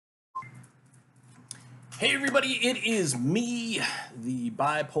Hey everybody, it is me, the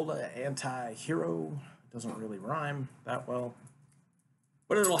bipolar anti-hero. Doesn't really rhyme that well,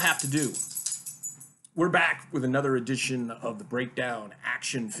 but it'll have to do. We're back with another edition of the Breakdown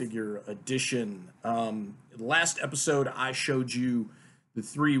Action Figure Edition. Last episode, I showed you the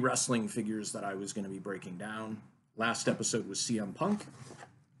 3 wrestling figures that I was going to be breaking down. Last episode was CM Punk.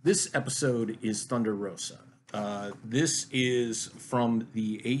 This episode is Thunder Rosa. This is from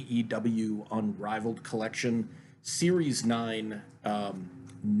the AEW Unrivaled collection, Series 9,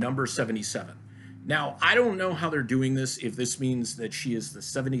 number 77. Now, I don't know how they're doing this, if this means that she is the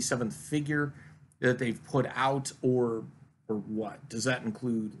 77th figure that they've put out, or what. Does that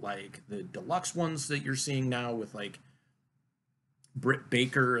include, like, the deluxe ones that you're seeing now with, like, Britt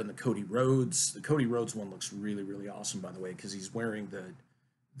Baker and the Cody Rhodes? The Cody Rhodes one looks really, really awesome, by the way, because he's wearing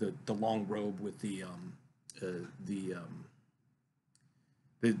the long robe with the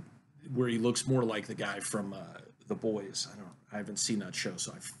where he looks more like the guy from The Boys. I haven't seen that show,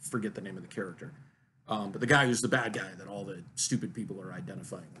 so I forget the name of the character. But the guy who's the bad guy that all the stupid people are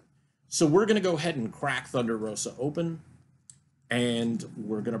identifying with. So we're going to go ahead and crack Thunder Rosa open, and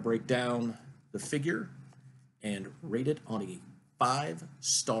we're going to break down the figure and rate it on a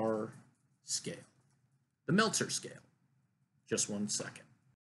 5-star scale. The Meltzer scale. Just 1 second.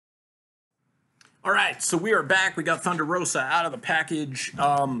 All right, so we are back. We got Thunder Rosa out of the package.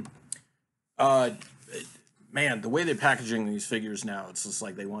 Man, the way they're packaging these figures now, it's just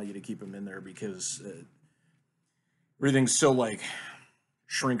like they want you to keep them in there because everything's so, like,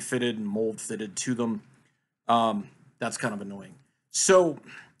 shrink-fitted and mold-fitted to them. That's kind of annoying. So,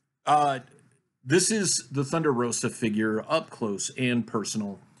 this is the Thunder Rosa figure up close and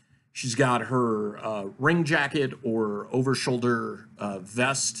personal. She's got her ring jacket or over-shoulder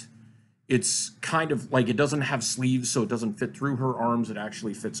vest. It's kind of like, it doesn't have sleeves, so it doesn't fit through her arms. It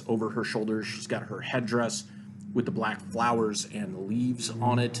actually fits over her shoulders. She's got her headdress with the black flowers and leaves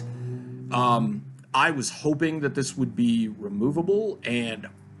on it. I was hoping that this would be removable, and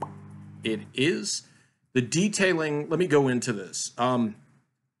it is. The detailing, let me go into this.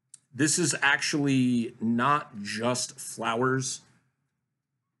 This is actually not just flowers.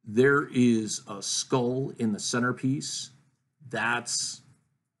 There is a skull in the centerpiece.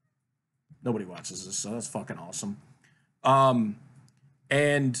 Nobody watches this, so that's fucking awesome.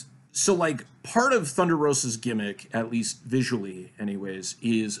 And so, like, part of Thunder Rosa's gimmick, at least visually anyways,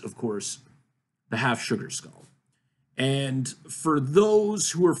 is, of course, the half sugar skull. And for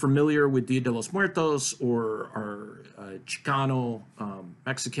those who are familiar with Dia de los Muertos or are Chicano,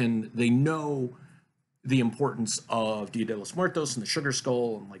 Mexican, they know the importance of Dia de los Muertos and the sugar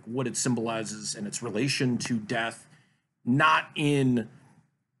skull and, like, what it symbolizes and its relation to death, not in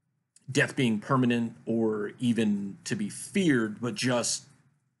death being permanent or even to be feared, but just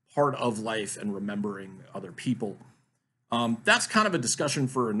part of life and remembering other people. That's kind of a discussion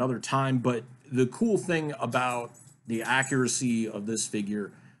for another time, but the cool thing about the accuracy of this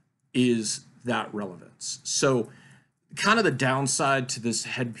figure is that relevance. So kind of the downside to this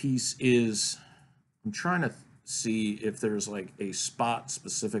headpiece is, I'm trying to see if there's like a spot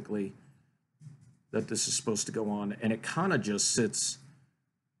specifically that this is supposed to go on, and it kind of just sits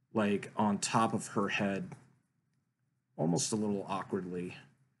like on top of her head, almost a little awkwardly.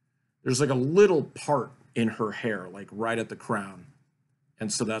 There's like a little part in her hair, like right at the crown.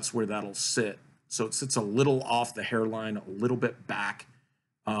 And so that's where that'll sit. So it sits a little off the hairline, a little bit back.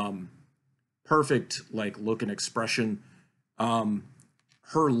 Perfect, like, look and expression.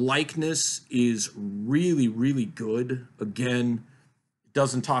 Her likeness is really, really good. Again,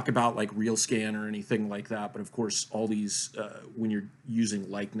 doesn't talk about like real scan or anything like that, but of course all these when you're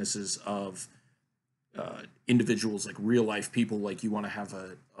using likenesses of individuals, like real life people, like you want to have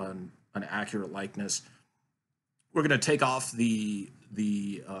an accurate likeness. We're going to take off the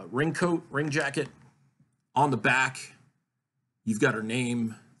ring jacket. On the back you've got her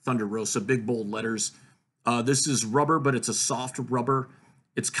name, Thunder Rosa, big bold letters. This is rubber, but it's a soft rubber.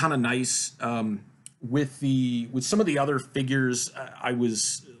 It's kind of nice. With some of the other figures, I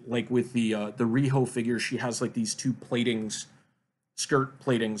was like with the Riho figure, she has like these 2 skirt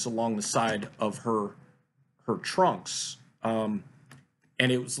platings along the side of her trunks, and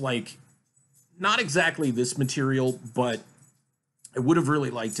it was like not exactly this material, but I would have really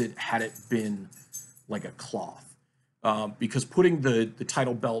liked it had it been like a cloth, because putting the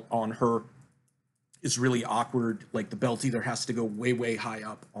title belt on her is really awkward. Like the belt either has to go way high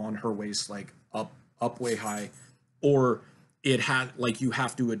up on her waist, like up way high, or it had, like, you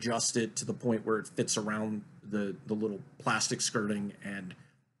have to adjust it to the point where it fits around the little plastic skirting, and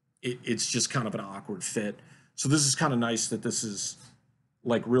it's just kind of an awkward fit. So this is kind of nice that this is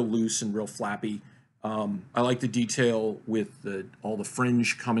like real loose and real flappy. I like the detail with all the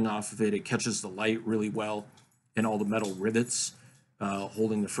fringe coming off of it. It catches the light really well, and all the metal rivets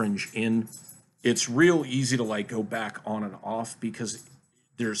holding the fringe in. It's real easy to like go back on and off because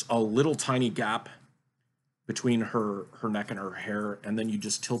there's a little tiny gap between her neck and her hair, and then you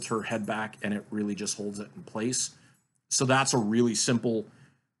just tilt her head back and it really just holds it in place. So that's a really simple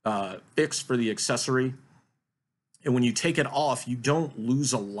fix for the accessory. And when you take it off, you don't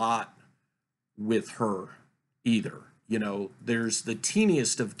lose a lot with her either. You know, there's the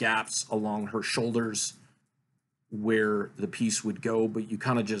teeniest of gaps along her shoulders where the piece would go, but you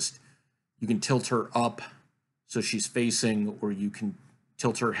kind of just, you can tilt her up so she's facing, or you can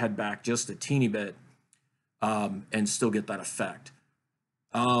tilt her head back just a teeny bit and still get that effect.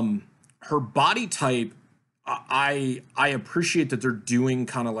 Her body type, I appreciate that they're doing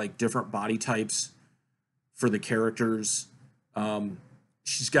kind of like different body types for the characters.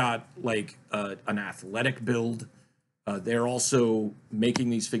 She's got like an athletic build. They're also making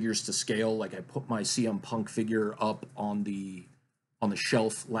these figures to scale. Like I put my CM Punk figure up on the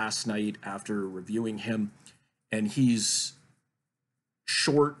shelf last night after reviewing him, and he's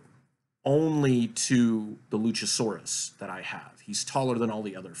short only to the Luchasaurus that I have. He's taller than all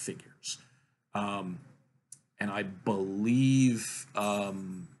the other figures. And I believe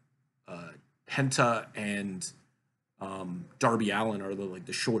Penta and Darby Allin are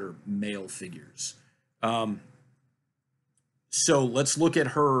the shorter male figures. So let's look at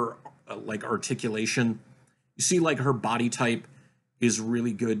her like articulation. You see like her body type is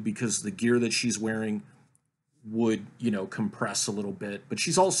really good because the gear that she's wearing would, you know, compress a little bit, but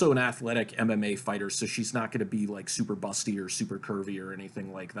she's also an athletic MMA fighter, so she's not going to be like super busty or super curvy or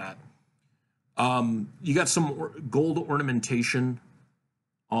anything like that. You got some gold ornamentation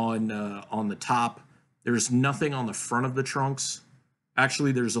on the top. There's nothing on the front of the trunks.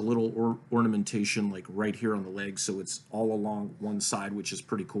 Actually, there's a little ornamentation like right here on the leg, so it's all along one side, which is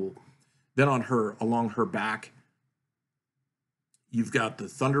pretty cool. Then along her back, you've got the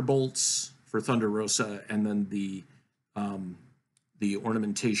thunderbolts for Thunder Rosa, and then the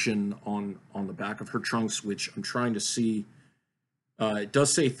ornamentation on the back of her trunks, which I'm trying to see. It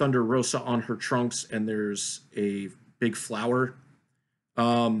does say Thunder Rosa on her trunks, and there's a big flower.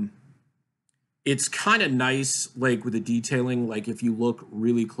 It's kind of nice, like with the detailing. Like if you look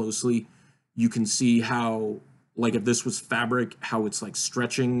really closely, you can see how, like if this was fabric, how it's like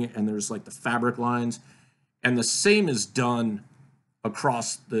stretching, and there's like the fabric lines, and the same is done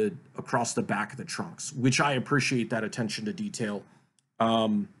across the back of the trunks, which I appreciate that attention to detail.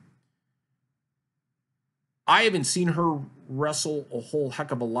 I haven't seen her wrestle a whole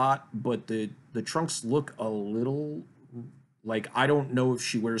heck of a lot, but the trunks look a little like, I don't know if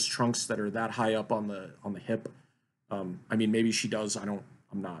she wears trunks that are that high up on the hip. I mean, maybe she does. I'm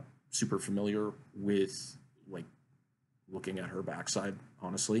not super familiar with like looking at her backside,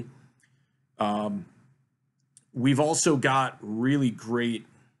 honestly. We've also got really great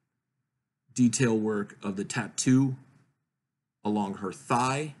detail work of the tattoo along her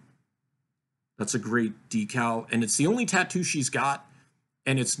thigh. That's a great decal, and it's the only tattoo she's got,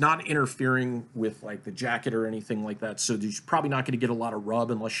 and it's not interfering with like the jacket or anything like that. So she's probably not going to get a lot of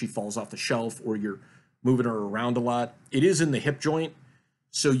rub unless she falls off the shelf or you're moving her around a lot. It is in the hip joint,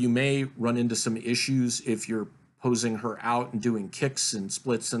 so you may run into some issues if you're posing her out and doing kicks and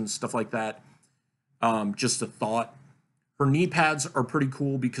splits and stuff like that. Just a thought. Her knee pads are pretty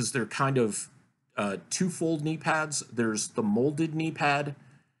cool because they're kind of two-fold knee pads. There's the molded knee pad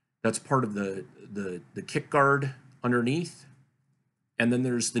that's part of the kick guard underneath, and then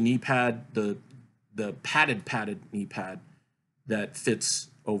there's the knee pad, the padded knee pad that fits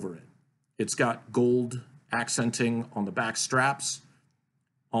over it. It's got gold accenting on the back straps.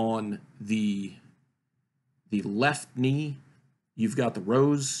 On the left knee, you've got the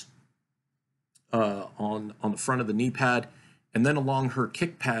rose on the front of the knee pad, and then along her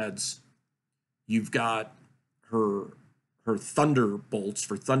kick pads, you've got her thunderbolts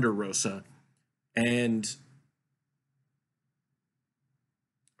for Thunder Rosa, and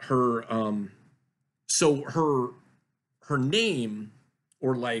her so her name,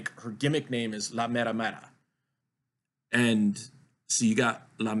 or like her gimmick name, is La Mera Mera, and so you got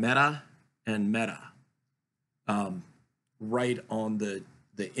La Mera and Mera right on the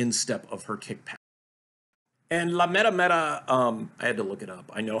instep of her kick pad. And La Mera Mera, I had to look it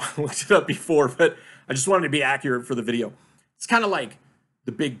up. I know I looked it up before, but I just wanted to be accurate for the video. It's kind of like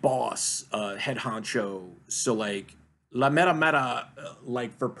the big boss, head honcho. So like La Mera Mera,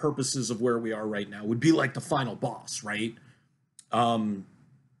 like for purposes of where we are right now, would be like the final boss, right?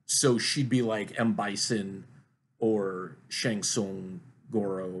 So she'd be like M. Bison or Shang Tsung,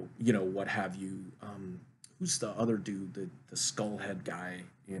 Goro, you know, what have you. Who's the other dude, the skull head guy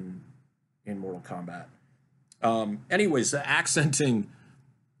in Mortal Kombat? Anyways, the accenting,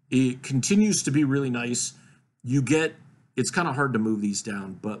 it continues to be really nice. You get, it's kind of hard to move these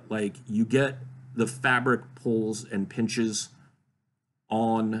down, but like you get the fabric pulls and pinches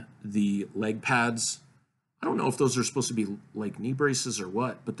on the leg pads. I don't know if those are supposed to be like knee braces or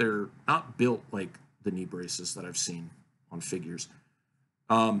what, but they're not built like the knee braces that I've seen on figures.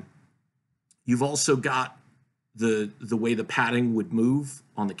 You've also got the way the padding would move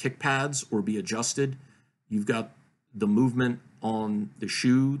on the kick pads or be adjusted. You've got the movement on the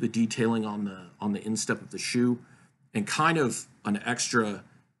shoe, the detailing on the instep of the shoe, and kind of an extra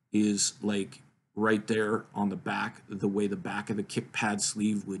is like right there on the back, the way the back of the kick pad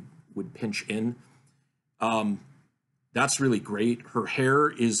sleeve would pinch in. That's really great. Her hair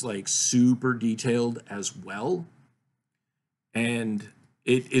is like super detailed as well, and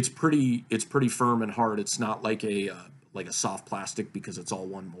it's pretty firm and hard. It's not like a soft plastic because it's all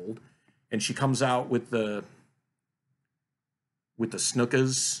one mold. And she comes out with the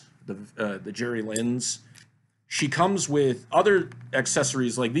snookas, the Jerry Lynn's. She comes with other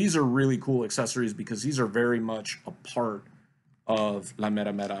accessories. Like these are really cool accessories because these are very much a part of La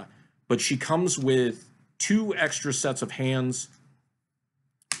Mera Mera. But she comes with 2 extra sets of hands.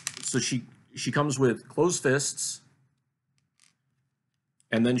 So she comes with closed fists.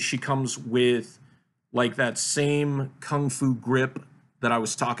 And then she comes with like that same Kung Fu grip that I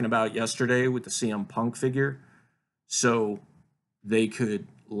was talking about yesterday with the CM Punk figure. So they could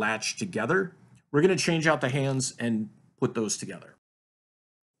latch together. We're going to change out the hands and put those together.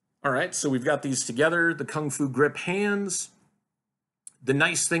 All right, so we've got these together, the Kung Fu grip hands. The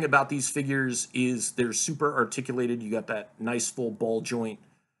nice thing about these figures is they're super articulated. You got that nice full ball joint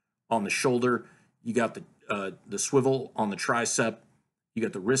on the shoulder. You got the swivel on the tricep. You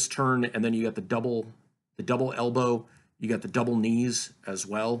got the wrist turn, and then you got the double elbow. You got the double knees as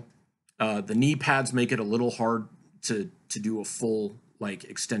well. The knee pads make it a little hard to do a full like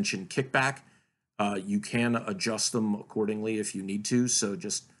extension kickback. You can adjust them accordingly if you need to. So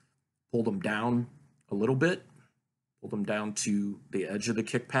just pull them down a little bit, pull them down to the edge of the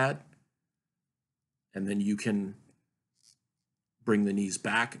kick pad, and then you can bring the knees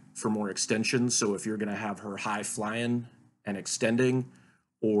back for more extension. So if you're going to have her high flying and extending,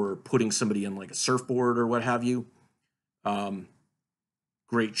 or putting somebody in like a surfboard or what have you,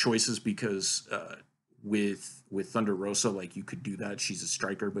 great choices because with Thunder Rosa, like you could do that. She's a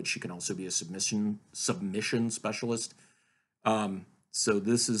striker, but she can also be a submission specialist. So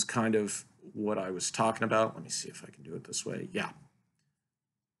this is kind of what I was talking about. Let me see if I can do it this way. Yeah.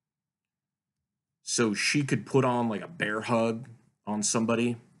 So she could put on like a bear hug on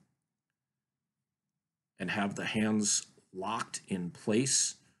somebody and have the hands locked in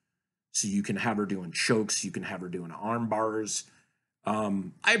place. So you can have her doing chokes, you can have her doing arm bars.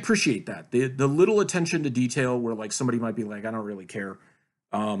 I appreciate that. The little attention to detail where like somebody might be like, I don't really care.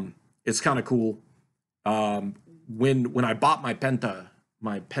 It's kind of cool. When I bought my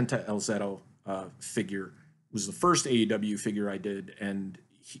Penta El Zero figure, was the first AEW figure I did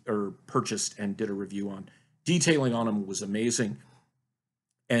or purchased and did a review on. Detailing on him was amazing.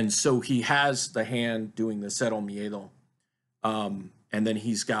 And so he has the hand doing the Cero Miedo. And then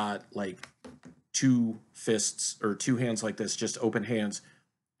he's got like 2 fists or 2 hands like this, just open hands.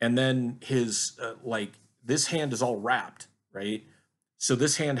 And then his, like this hand is all wrapped, right? So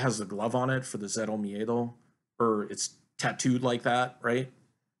this hand has the glove on it for the Cero Miedo, or it's tattooed like that, right?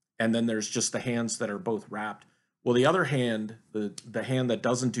 And then there's just the hands that are both wrapped. Well, the other hand, the hand that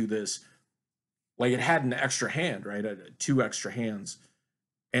doesn't do this, like it had an extra hand, right? 2 extra hands.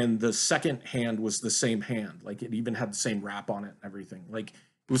 And the second hand was the same hand. Like it even had the same wrap on it and everything. Like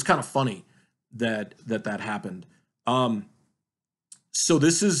it was kind of funny that happened. So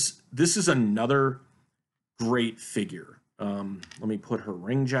this is another great figure. Let me put her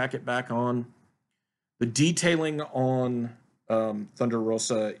ring jacket back on. The detailing on Thunder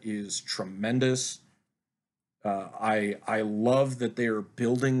Rosa is tremendous. I love that they are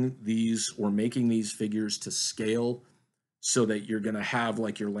building these or making these figures to scale, so that you're going to have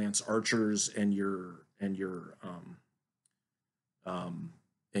like your Lance Archers and your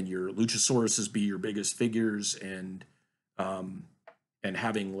Luchasauruses be your biggest figures, and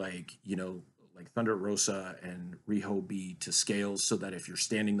having like, you know, like Thunder Rosa and Riho be to scale, so that if you're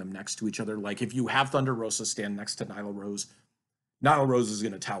standing them next to each other, like if you have Thunder Rosa stand next to Nyla Rose is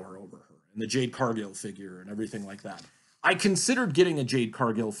going to tower over her, and the Jade Cargill figure and everything like that. I considered getting a Jade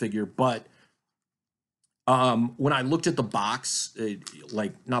Cargill figure, but when I looked at the box,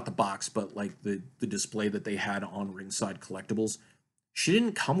 like not the box, but like the display that they had on Ringside Collectibles, she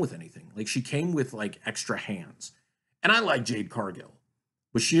didn't come with anything. Like, she came with like extra hands. And I like Jade Cargill,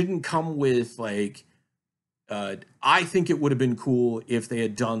 but she didn't come with like I think it would have been cool if they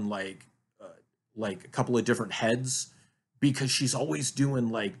had done like a couple of different heads, because she's always doing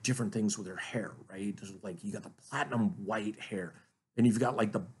like different things with her hair, right? There's, like, you got the platinum white hair, and you've got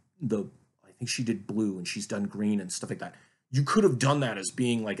like the I think she did blue, and she's done green and stuff like that. You could have done that as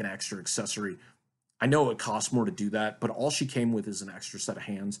being like an extra accessory. I know it costs more to do that, but all she came with is an extra set of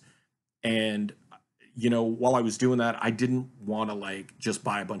hands. And while I was doing that, I didn't want to like just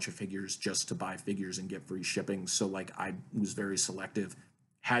buy a bunch of figures just to buy figures and get free shipping. So like I was very selective,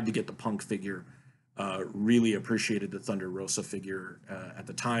 had to get the Punk figure. Really appreciated the Thunder Rosa figure at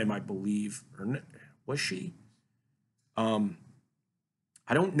the time, I believe. Or was she?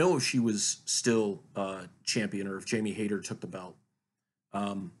 I don't know if she was still champion or if Jamie Hayter took the belt.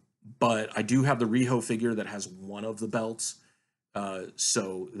 But I do have the Riho figure that has one of the belts.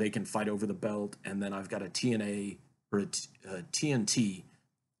 So they can fight over the belt, and then I've got a TNA or a TNT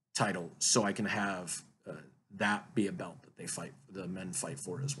title, so I can have that be a belt that the men fight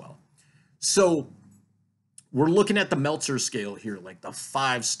for as well. So we're looking at the Meltzer scale here, like the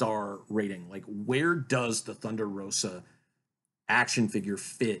 5-star rating. Like, where does the Thunder Rosa action figure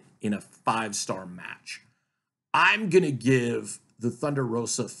fit in a 5-star match? I'm gonna give the Thunder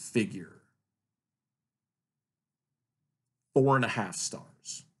Rosa figure 4.5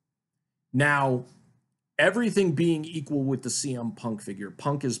 stars. Now, everything being equal with the CM Punk figure,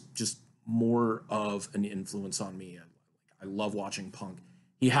 Punk is just more of an influence on me. I love watching Punk.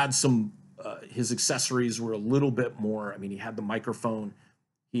 He had some, his accessories were a little bit more. I mean, he had the microphone.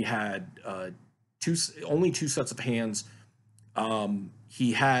 He had only 2 sets of hands.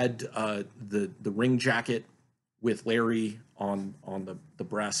 He had the ring jacket with Larry on the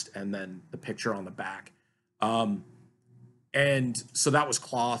breast, and then the picture on the back. And so that was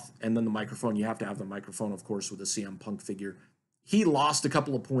cloth, and then the microphone. You have to have the microphone, of course, with a CM Punk figure. He lost a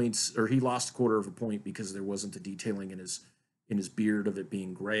couple of points, or he lost 1/4 of a point, because there wasn't the detailing in his beard of it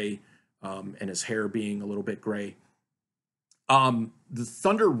being gray, and his hair being a little bit gray. The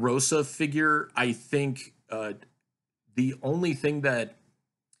Thunder Rosa figure, I think the only thing that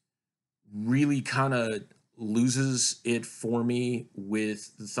really kind of loses it for me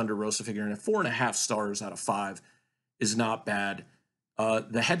with the Thunder Rosa figure, and 4.5 stars out of 5 is not bad.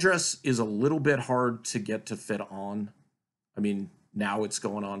 The headdress is a little bit hard to get to fit on. I mean, now it's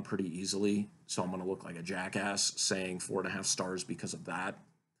going on pretty easily, so I'm going to look like a jackass saying 4.5 stars because of that.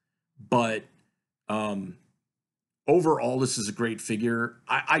 But overall, this is a great figure.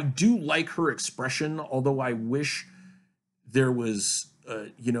 I do like her expression, although I wish there was,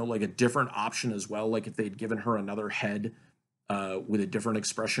 like a different option as well. Like if they'd given her another head with a different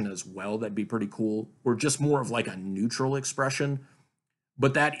expression as well, that'd be pretty cool. Or just more of like a neutral expression.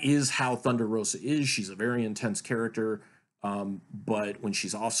 But that is how Thunder Rosa is. She's a very intense character. But when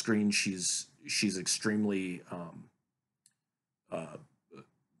she's off screen, she's extremely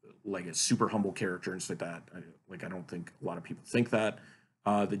like a super humble character and stuff like that. I don't think a lot of people think that.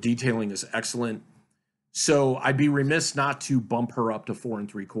 The detailing is excellent. So I'd be remiss not to bump her up to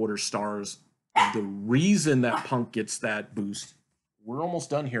 4.75 stars. The reason that Punk gets that boost, we're almost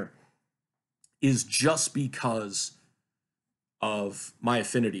done here, is just because of my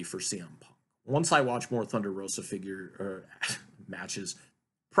affinity for CM Punk. Once I watch more Thunder Rosa figure matches,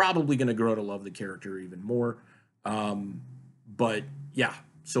 probably going to grow to love the character even more. But yeah,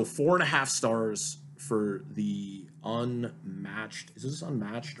 so 4.5 stars for the unmatched. Is this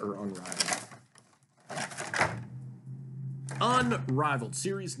unmatched or unrivaled? Unrivaled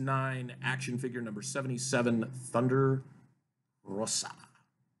Series 9 action figure number 77, Thunder Rosa.